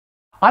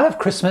I love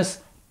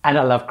Christmas and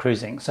I love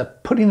cruising, so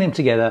putting them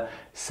together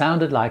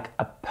sounded like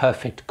a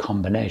perfect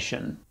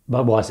combination.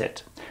 But was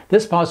it?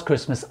 This past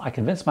Christmas, I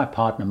convinced my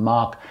partner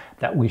Mark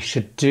that we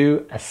should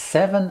do a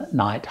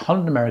 7-night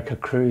Holland America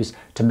cruise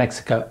to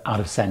Mexico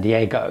out of San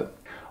Diego.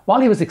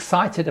 While he was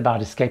excited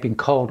about escaping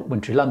cold,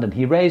 wintry London,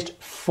 he raised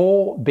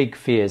 4 big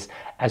fears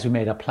as we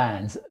made our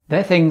plans.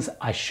 They're things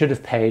I should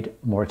have paid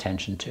more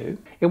attention to.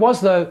 It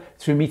was, though,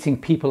 through meeting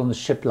people on the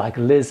ship like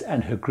Liz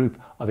and her group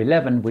of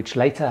 11, which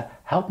later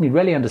helped me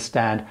really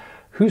understand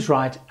who's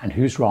right and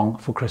who's wrong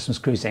for Christmas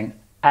cruising,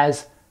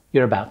 as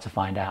you're about to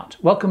find out.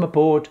 Welcome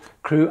aboard,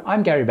 crew.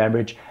 I'm Gary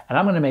Bembridge, and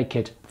I'm going to make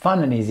it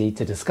fun and easy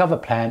to discover,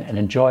 plan, and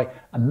enjoy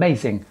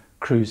amazing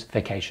cruise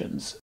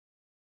vacations.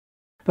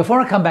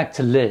 Before I come back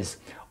to Liz,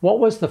 what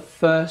was the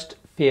first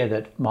fear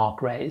that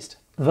Mark raised?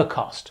 The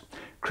cost.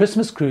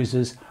 Christmas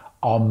cruises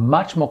are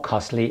much more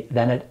costly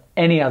than at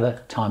any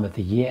other time of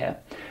the year.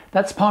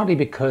 That's partly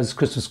because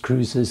Christmas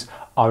cruises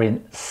are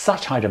in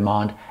such high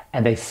demand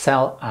and they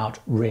sell out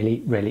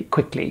really, really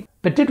quickly.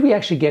 But did we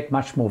actually get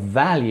much more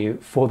value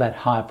for that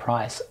higher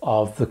price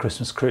of the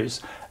Christmas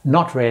cruise?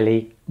 Not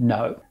really,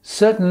 no.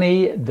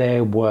 Certainly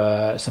there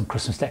were some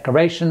Christmas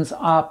decorations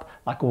up,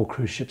 like all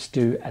cruise ships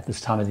do at this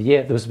time of the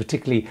year. There was a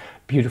particularly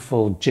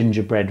beautiful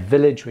gingerbread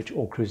village, which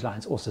all cruise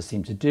lines also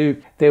seem to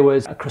do. There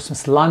was a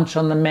Christmas lunch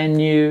on the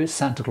menu,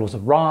 Santa Claus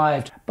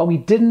arrived, but we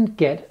didn't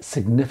get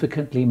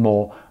significantly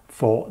more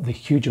for the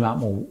huge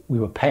amount more we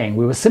were paying.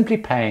 We were simply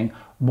paying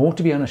more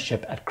to be on a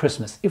ship at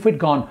Christmas. If we'd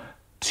gone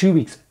 2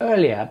 weeks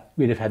earlier,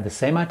 we'd have had the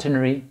same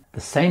itinerary,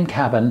 the same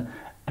cabin,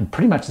 and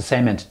pretty much the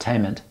same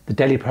entertainment. The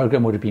daily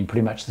program would have been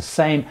pretty much the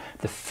same,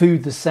 the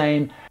food the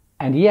same,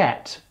 and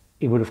yet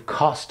it would have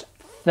cost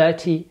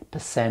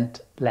 30%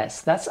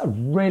 less. That's a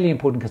really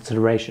important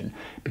consideration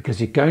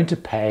because you're going to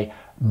pay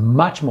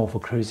much more for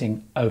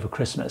cruising over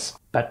Christmas,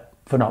 but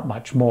for not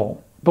much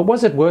more. But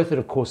was it worth it,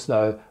 of course,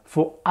 though,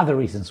 for other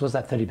reasons? Was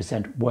that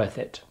 30% worth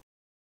it?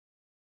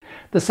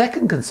 The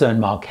second concern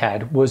Mark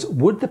had was,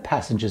 would the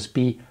passengers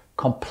be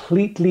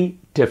completely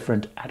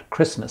different at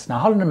Christmas? Now,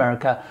 Holland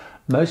America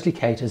mostly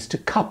caters to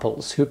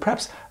couples who are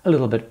perhaps a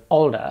little bit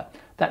older.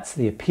 That's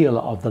the appeal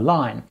of the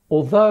line.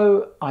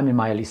 Although I'm in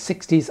my early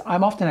 60s,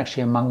 I'm often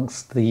actually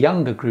amongst the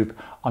younger group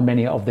on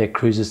many of their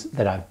cruises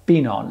that I've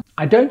been on.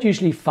 I don't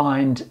usually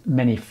find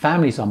many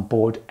families on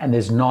board, and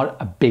there's not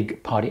a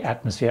big party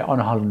atmosphere on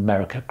a Holland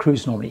America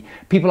cruise normally.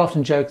 People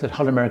often joke that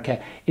Holland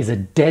America is a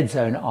dead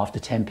zone after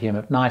 10 p.m.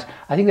 at night.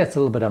 I think that's a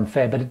little bit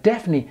unfair, but it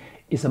definitely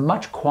is a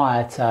much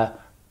quieter,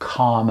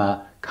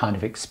 calmer kind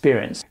of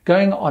experience.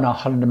 Going on a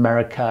Holland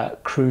America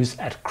cruise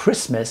at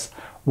Christmas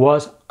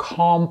was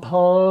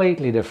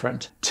completely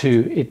different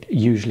to it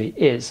usually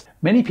is.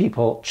 Many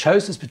people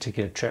chose this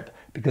particular trip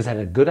because it had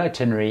a good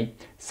itinerary,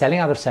 sailing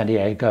out of San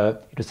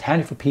Diego. It was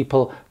handy for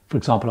people, for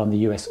example, on the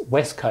US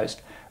West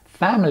Coast.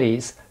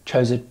 Families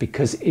chose it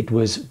because it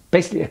was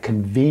basically a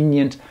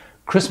convenient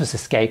Christmas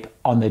escape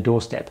on their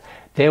doorstep.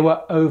 There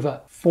were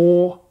over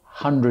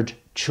 400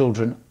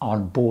 children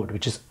on board,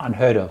 which is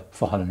unheard of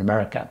for Holland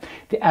America.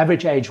 The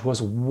average age was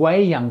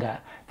way younger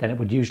than it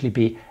would usually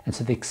be, and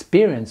so the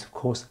experience, of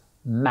course,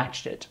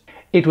 matched it.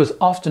 It was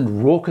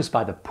often raucous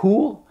by the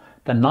pool,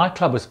 the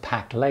nightclub was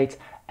packed late,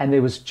 and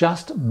there was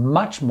just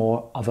much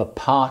more of a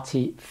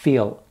party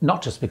feel,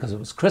 not just because it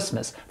was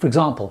Christmas. For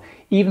example,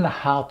 even the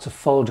How to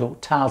Fold Your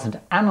Towels into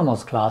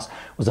Animals class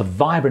was a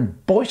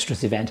vibrant,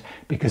 boisterous event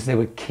because there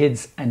were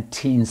kids and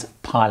teens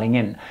piling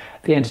in.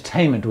 The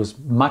entertainment was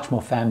much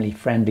more family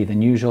friendly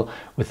than usual,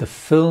 with the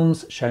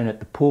films shown at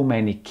the pool,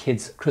 mainly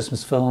kids'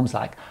 Christmas films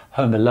like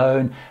Home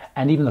Alone,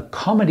 and even the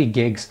comedy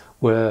gigs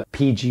were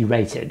PG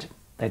rated.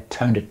 They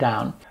toned it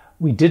down.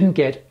 We didn't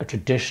get a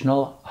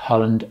traditional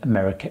Holland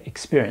America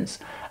experience.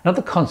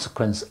 Another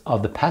consequence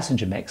of the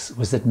passenger mix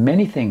was that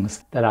many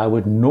things that I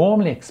would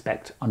normally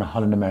expect on a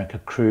Holland America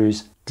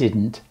cruise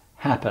didn't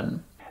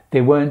happen.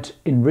 There weren't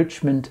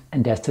enrichment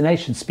and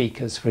destination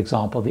speakers, for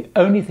example. The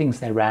only things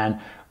they ran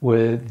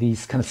were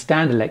these kind of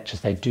standard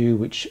lectures they do,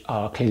 which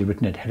are clearly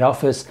written at head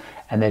office,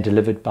 and they're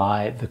delivered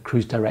by the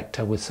cruise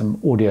director with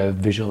some audio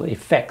visual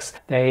effects.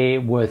 They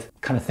were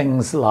kind of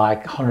things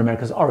like Holland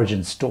America's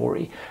origin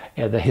story,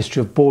 the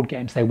history of board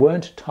games. They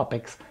weren't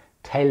topics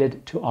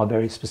tailored to our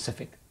very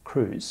specific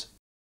cruise.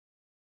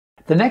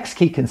 The next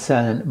key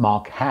concern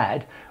Mark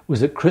had was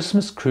that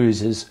Christmas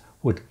cruises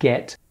would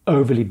get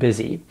overly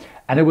busy,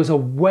 and it was a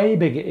way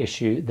bigger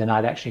issue than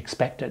I'd actually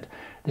expected.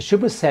 The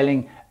ship was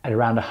sailing at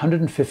around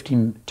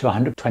 115 to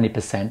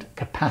 120%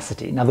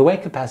 capacity. Now, the way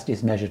capacity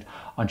is measured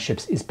on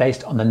ships is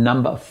based on the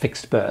number of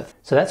fixed berths.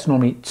 So that's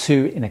normally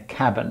 2 in a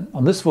cabin.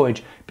 On this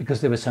voyage, because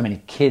there were so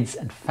many kids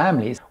and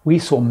families, we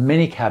saw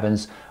many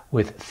cabins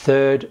with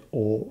 3rd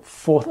or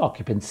 4th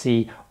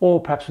occupancy,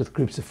 or perhaps with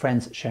groups of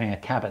friends sharing a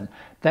cabin.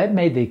 That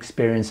made the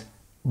experience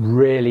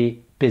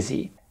really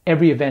busy.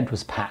 Every event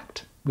was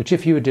packed, which,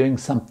 if you were doing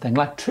something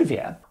like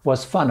trivia,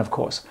 was fun, of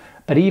course.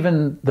 But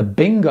even the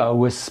bingo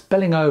was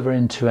spilling over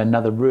into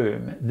another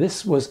room.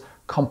 This was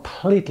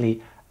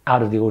completely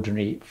out of the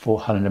ordinary for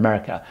Holland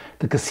America.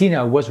 The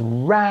casino was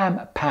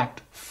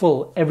ram-packed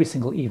full every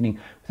single evening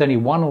with only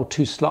 1 or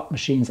 2 slot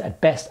machines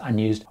at best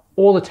unused.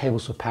 All the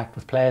tables were packed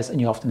with players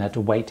and you often had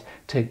to wait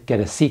to get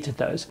a seat at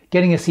those.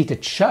 Getting a seat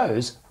at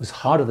shows was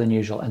harder than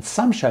usual, and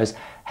some shows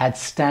had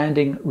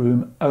standing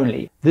room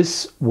only.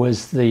 This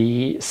was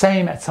the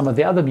same at some of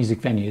the other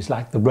music venues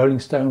like the Rolling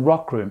Stone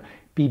Rock Room,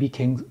 B.B.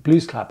 King's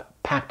Blues Club.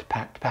 Packed,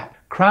 packed, packed.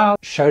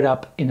 Crowds showed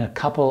up in a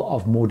couple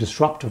of more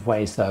disruptive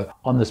ways though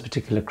on this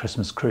particular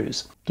Christmas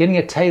cruise. Getting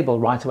a table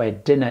right away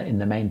at dinner in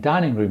the main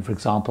dining room, for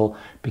example,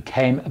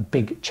 became a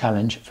big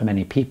challenge for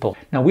many people.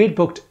 Now, we had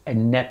booked a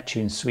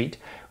Neptune suite,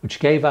 which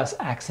gave us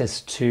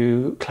access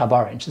to Club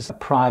Orange. This is a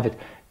private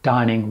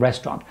dining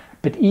restaurant.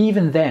 But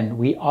even then,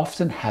 we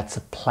often had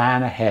to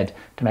plan ahead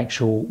to make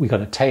sure we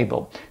got a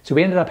table. So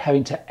we ended up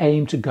having to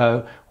aim to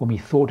go when we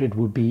thought it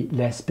would be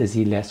less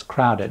busy, less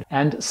crowded.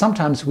 And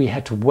sometimes we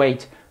had to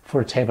wait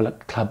for a table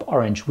at Club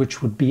Orange,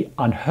 which would be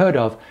unheard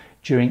of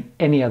during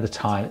any other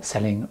time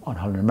selling on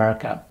Holland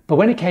America. But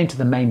when it came to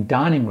the main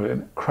dining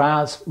room,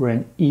 crowds were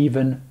an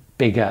even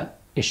bigger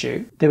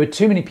issue. There were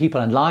too many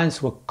people and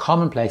lines were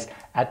commonplace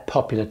at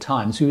popular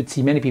times. We would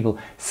see many people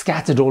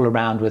scattered all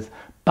around with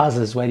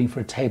buzzers waiting for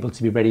a table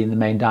to be ready in the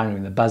main dining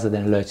room, the buzzer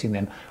then alerting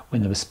them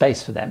when there was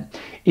space for them.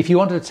 If you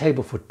wanted a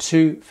table for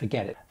 2,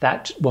 forget it.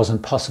 That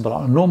wasn't possible.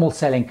 On a normal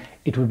sailing,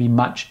 it would be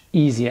much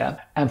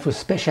easier. And for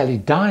specialty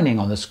dining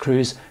on this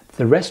cruise,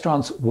 the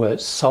restaurants were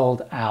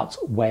sold out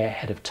way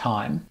ahead of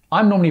time.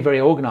 I'm normally very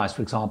organized,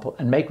 for example,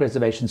 and make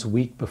reservations a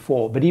week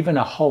before, but even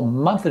a whole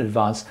month in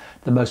advance,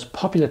 the most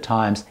popular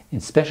times in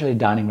specialty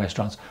dining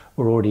restaurants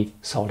were already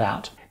sold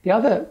out. The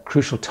other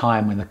crucial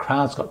time when the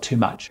crowds got too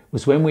much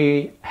was when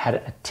we had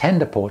a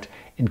tender port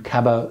in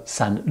Cabo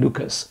San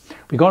Lucas.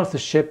 We got off the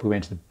ship, we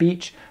went to the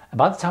beach, and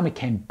by the time we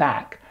came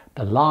back,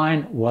 the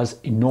line was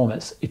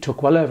enormous. It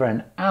took well over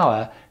an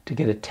hour to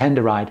get a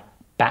tender ride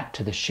back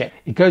to the ship.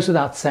 It goes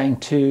without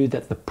saying too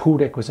that the pool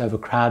deck was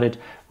overcrowded,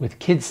 with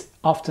kids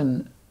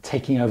often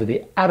taking over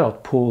the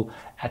adult pool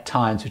at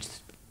times, which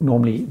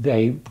normally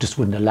they just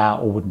wouldn't allow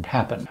or wouldn't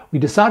happen. We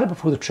decided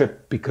before the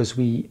trip, because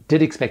we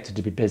did expect it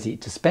to be busy,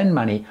 to spend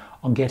money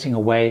on getting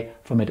away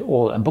from it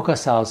all and book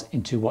ourselves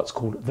into what's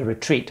called the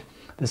Retreat.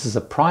 This is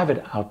a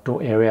private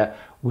outdoor area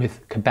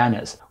with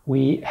cabanas.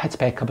 We had to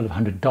pay a couple of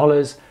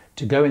 $100s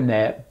to go in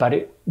there, but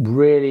it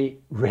really,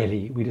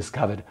 we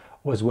discovered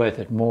was worth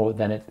it more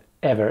than it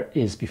ever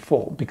is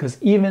before, because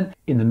even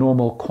in the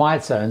normal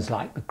quiet zones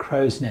like the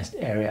Crow's Nest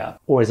area,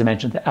 or as I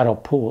mentioned, the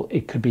adult pool,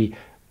 it could be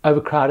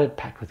overcrowded,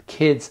 packed with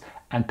kids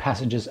and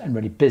passengers and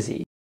really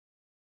busy.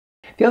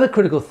 The other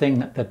critical thing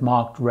that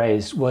Mark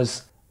raised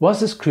was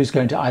this cruise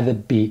going to either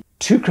be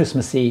too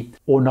Christmassy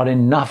or not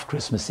enough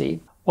Christmassy?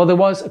 Well, there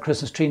was a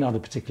Christmas tree, not a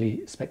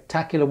particularly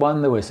spectacular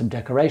one. There were some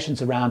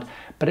decorations around,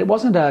 but it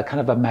wasn't a kind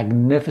of a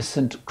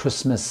magnificent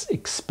Christmas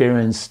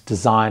experience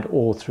designed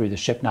all through the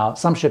ship. Now,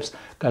 some ships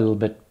go a little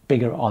bit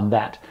bigger on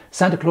that.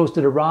 Santa Claus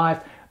did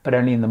arrive, but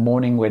only in the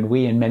morning when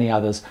we and many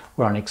others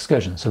were on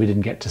excursion, so we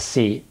didn't get to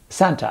see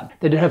Santa.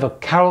 They did have a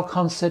carol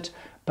concert,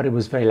 but it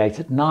was very late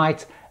at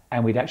night,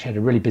 and we'd actually had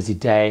a really busy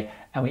day,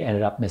 and we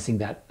ended up missing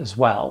that as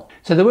well.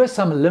 So there were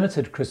some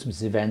limited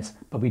Christmas events,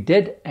 but we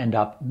did end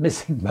up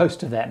missing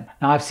most of them.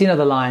 Now, I've seen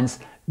other lines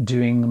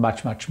doing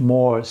much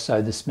more,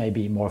 so this may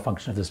be more a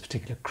function of this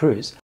particular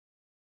cruise.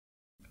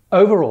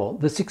 Overall,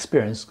 this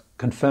experience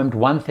confirmed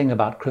one thing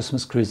about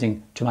Christmas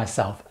cruising to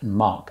myself and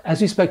Mark.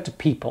 As we spoke to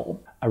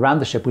people around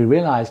the ship, we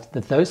realized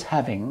that those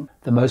having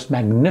the most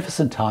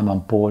magnificent time on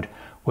board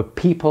were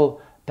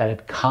people that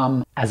had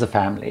come as a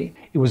family.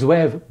 It was a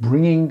way of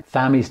bringing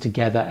families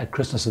together at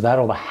Christmas without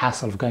all the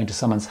hassle of going to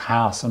someone's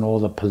house and all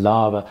the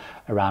palaver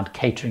around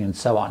catering and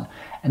so on.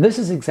 And this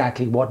is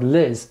exactly what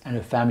Liz and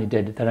her family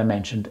did that I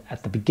mentioned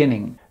at the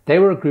beginning. They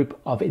were a group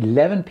of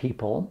 11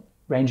 people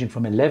ranging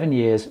from 11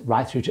 years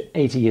right through to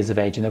 80 years of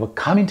age, and they were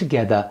coming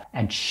together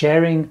and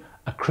sharing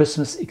a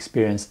Christmas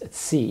experience at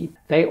sea.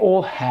 They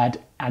all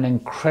had an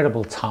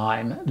incredible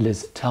time,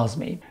 Liz tells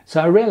me. So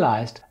I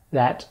realized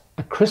that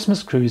a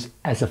Christmas cruise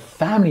as a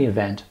family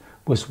event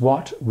was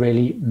what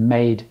really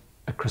made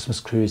a Christmas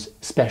cruise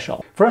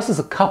special. For us as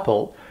a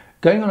couple,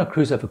 going on a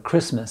cruise over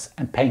Christmas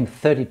and paying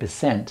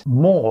 30%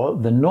 more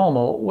than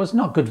normal was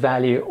not good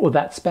value or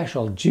that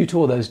special due to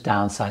all those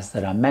downsides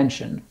that I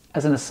mentioned.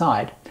 As an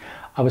aside,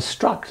 I was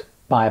struck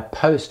by a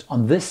post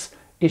on this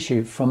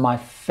issue from my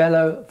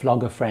fellow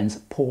vlogger friends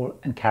Paul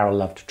and Carol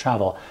Love to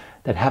Travel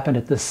that happened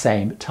at the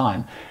same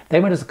time. They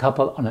went as a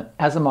couple on an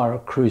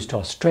Azamara cruise to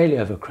Australia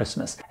over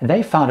Christmas, and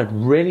they found it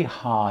really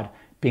hard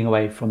being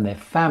away from their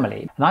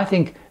family. And I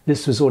think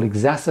this was all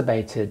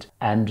exacerbated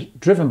and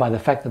driven by the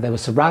fact that they were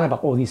surrounded by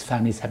all these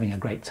families having a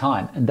great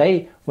time, and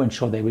they weren't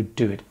sure they would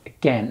do it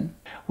again.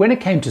 When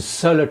it came to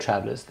solo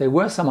travelers, there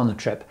were some on the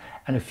trip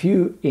and a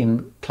few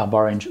in Club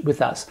Orange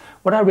with us.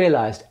 What I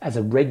realized as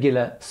a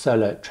regular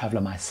solo traveler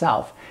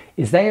myself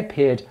is they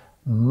appeared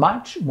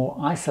much more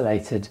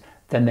isolated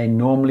than they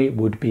normally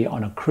would be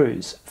on a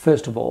cruise.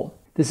 First of all,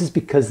 this is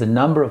because the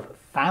number of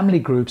family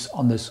groups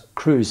on this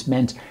cruise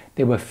meant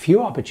there were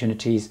few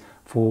opportunities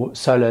for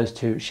solos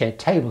to share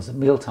tables at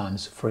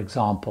mealtimes, for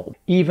example.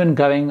 Even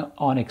going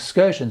on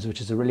excursions,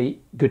 which is a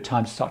really good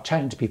time to start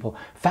chatting to people.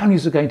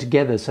 Families were going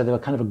together, so they were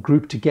kind of a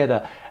group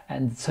together,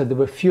 and so there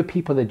were fewer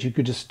people that you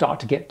could just start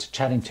to get to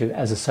chatting to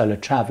as a solo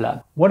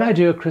traveler. Would I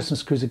do a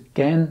Christmas cruise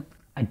again?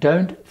 I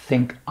don't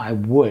think I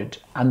would,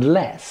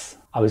 unless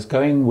I was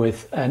going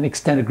with an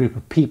extended group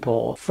of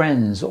people,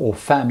 friends or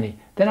family.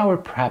 Then I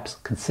would perhaps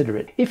consider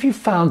it. If you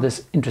found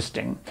this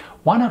interesting,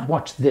 why not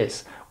watch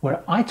this,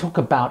 where I talk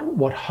about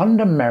what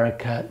Holland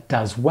America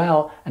does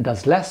well and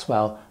does less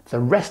well the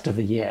rest of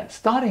the year,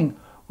 starting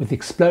with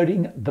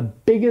exploding the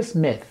biggest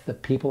myth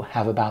that people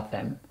have about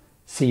them.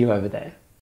 See you over there.